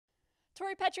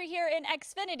Tori Petry here in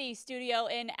Xfinity Studio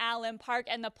in Allen Park,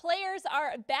 and the players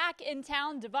are back in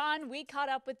town. Devon, we caught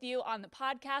up with you on the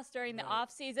podcast during the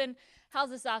offseason. How's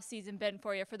this offseason been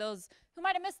for you, for those who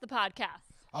might have missed the podcast?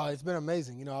 It's been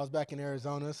amazing. You know, I was back in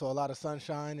Arizona, so a lot of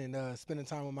sunshine and spending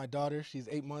time with my daughter. She's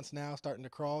 8 months now, starting to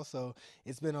crawl, so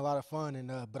it's been a lot of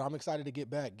fun. But I'm excited to get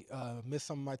back. Miss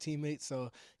some of my teammates,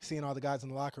 so seeing all the guys in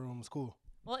the locker room was cool.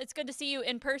 Well, it's good to see you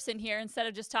in person here instead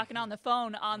of just talking on the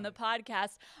phone on the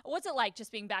podcast. What's it like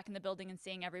just being back in the building and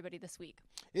seeing everybody this week?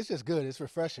 It's just good. It's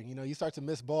refreshing. You know, you start to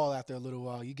miss ball after a little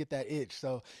while. You get that itch.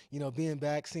 So, you know, being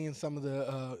back, seeing some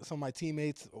of my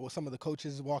teammates or some of the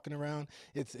coaches walking around,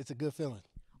 it's a good feeling.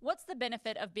 What's the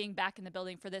benefit of being back in the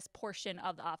building for this portion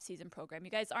of the off-season program? You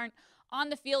guys aren't on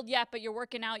the field yet, but you're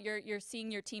working out, you're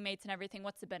seeing your teammates and everything.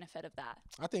 What's the benefit of that?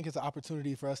 I think it's an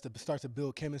opportunity for us to start to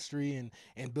build chemistry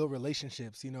and build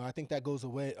relationships. You know, I think that goes a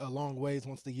long ways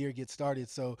once the year gets started.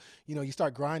 So, you know, you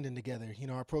start grinding together. You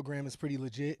know, our program is pretty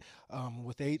legit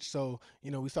with H. So,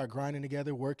 you know, we start grinding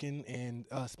together, working, and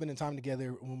spending time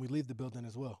together when we leave the building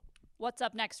as well. What's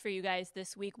up next for you guys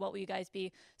this week? What will you guys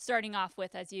be starting off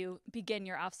with as you begin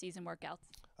your off-season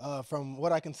workouts? From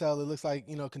what I can tell, it looks like,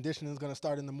 you know, conditioning is going to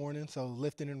start in the morning. So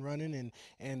lifting and running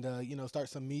and you know, start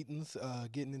some meetings,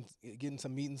 getting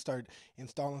some meetings, start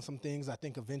installing some things, I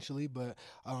think eventually, but,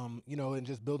 you know, and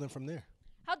just building from there.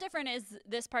 How different is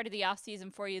this part of the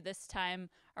offseason for you this time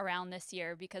around this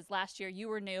year? Because last year you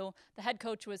were new, the head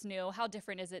coach was new. How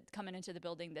different is it coming into the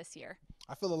building this year?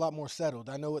 I feel a lot more settled.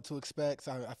 I know what to expect.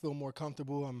 So I feel more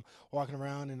comfortable. I'm walking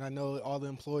around, and I know all the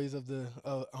employees of the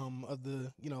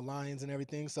you know, Lions and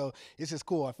everything. So it's just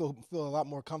cool. I feel a lot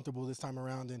more comfortable this time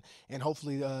around, and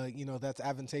hopefully you know, that's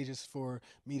advantageous for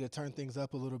me to turn things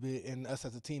up a little bit and us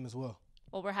as a team as well.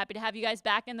 Well, we're happy to have you guys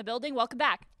back in the building. Welcome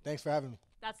back. Thanks for having me.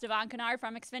 That's Devon Kennard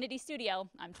from Xfinity Studio.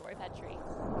 I'm Tori Petry.